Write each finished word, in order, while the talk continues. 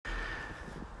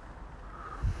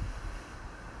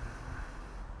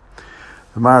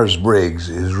The Myers Briggs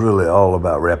is really all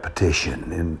about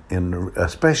repetition, and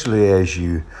especially as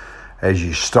you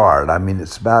start. I mean,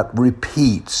 it's about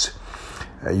repeats.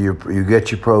 You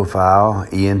get your profile,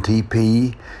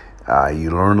 ENTP. You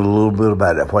learn a little bit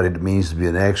about what it means to be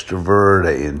an extrovert,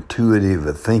 an intuitive,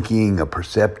 a thinking, a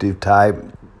perceptive type,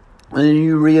 and then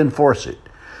you reinforce it.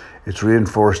 It's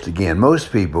reinforced again.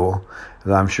 Most people,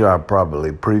 as I'm sure I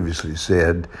probably previously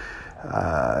said,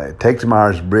 take the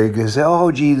Myers-Briggs and say,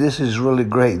 "Oh, gee, this is really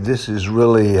great. This is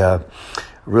really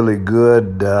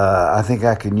good. I think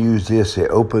I can use this." They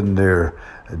open their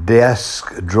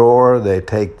desk drawer. They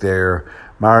take their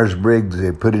Myers-Briggs,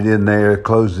 they put it in there,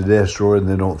 close the desk drawer, and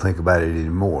they don't think about it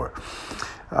anymore.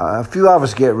 A few of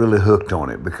us get really hooked on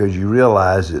it because you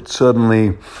realize that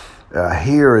suddenly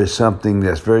here is something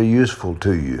that's very useful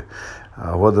to you.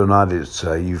 Whether or not it's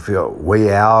you feel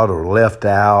way out or left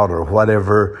out or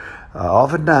whatever,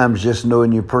 oftentimes just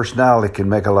knowing your personality can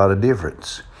make a lot of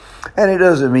difference. And it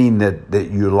doesn't mean that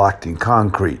you're locked in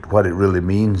concrete. What it really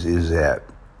means is that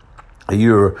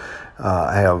you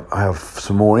have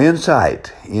some more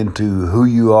insight into who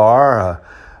you are,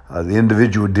 the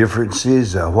individual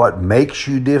differences, what makes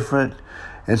you different.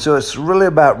 And so it's really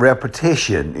about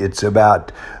repetition. It's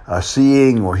about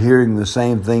seeing or hearing the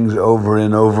same things over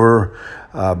and over,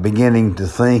 beginning to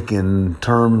think in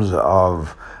terms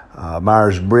of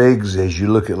Myers-Briggs as you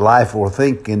look at life, or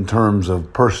think in terms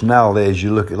of personality as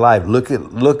you look at life. Look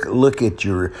at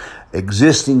your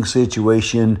existing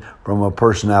situation from a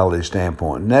personality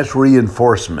standpoint. And that's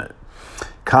reinforcement,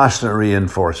 constant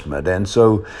reinforcement. And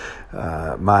so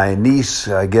my niece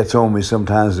gets on me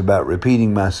sometimes about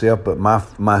repeating myself, but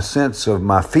my sense of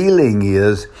my feeling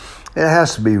is it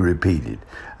has to be repeated.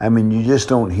 I mean, you just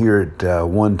don't hear it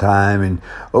one time and,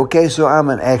 okay, so I'm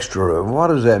an extrovert. What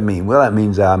does that mean? Well, that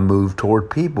means I move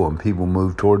toward people and people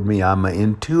move toward me. I'm an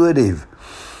intuitive,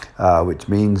 which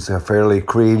means fairly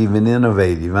creative and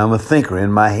innovative. I'm a thinker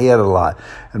in my head a lot,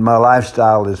 and my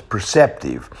lifestyle is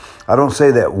perceptive. I don't say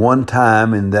that one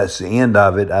time and that's the end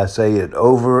of it. I say it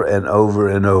over and over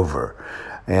and over,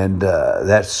 and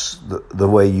that's the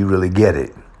way you really get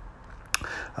it.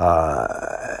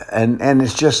 And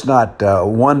it's just not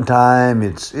one time.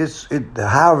 It's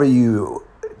however you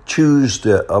choose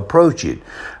to approach it.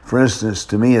 For instance,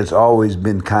 to me, it's always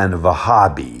been kind of a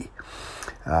hobby.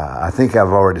 I think I've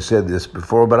already said this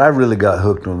before, but I really got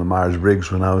hooked on the Myers-Briggs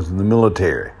when I was in the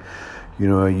military. You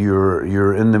know,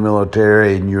 you're in the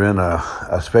military, and you're in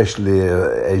especially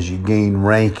as you gain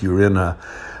rank, you're in a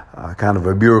kind of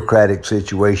a bureaucratic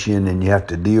situation, and you have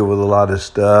to deal with a lot of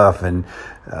stuff, and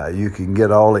you can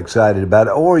get all excited about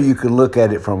it, or you can look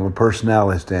at it from a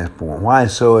personality standpoint. Why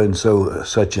is so-and-so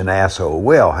such an asshole?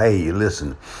 Well, hey,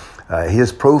 listen,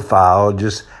 his profile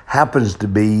just happens to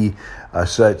be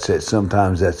such that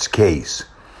sometimes that's the case.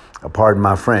 Pardon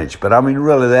my French, but I mean,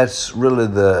 really, that's really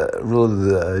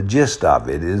the gist of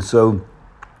it. And so,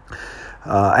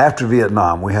 after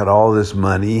Vietnam, we had all this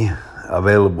money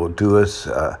available to us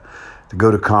to go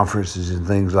to conferences and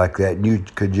things like that. And you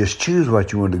could just choose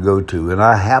what you wanted to go to. And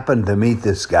I happened to meet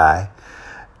this guy.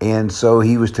 And so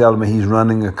he was telling me he's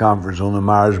running a conference on the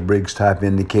Myers-Briggs type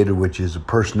indicator, which is a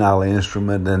personality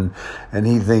instrument. And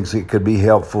he thinks it could be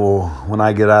helpful when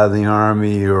I get out of the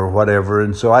Army or whatever.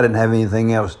 And so I didn't have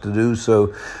anything else to do.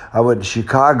 So I went to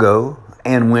Chicago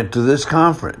and went to this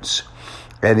conference.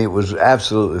 And it was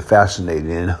absolutely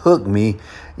fascinating and hooked me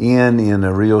in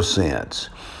a real sense.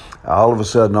 All of a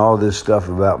sudden, all this stuff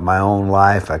about my own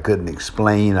life I couldn't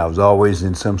explain. I was always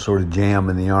in some sort of jam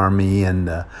in the Army, and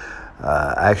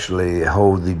actually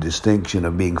hold the distinction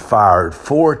of being fired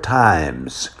 4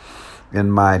 times in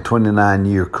my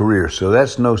 29-year career. So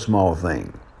that's no small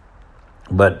thing.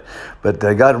 But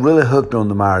I got really hooked on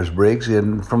the Myers-Briggs,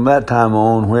 and from that time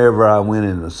on, wherever I went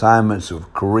in assignments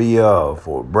of Korea or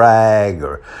Fort Bragg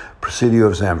or Presidio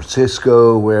of San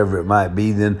Francisco, wherever it might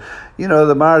be, then, you know,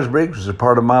 the Myers-Briggs was a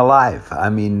part of my life. I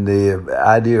mean, the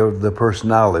idea of the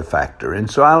personality factor. And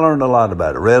so I learned a lot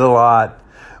about it, read a lot,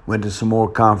 went to some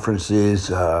more conferences,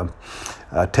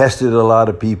 tested a lot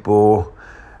of people.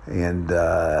 And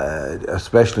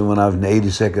especially when I was in the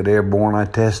 82nd Airborne, I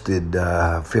tested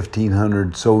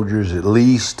 1,500 soldiers at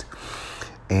least.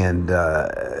 And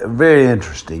very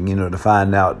interesting, you know, to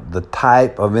find out the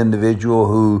type of individual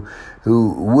who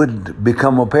would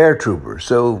become a paratrooper.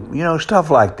 So, you know, stuff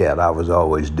like that I was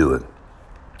always doing.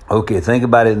 Okay, think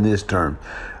about it in this term.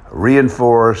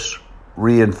 Reinforce,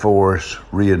 reinforce,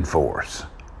 reinforce.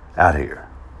 Out here.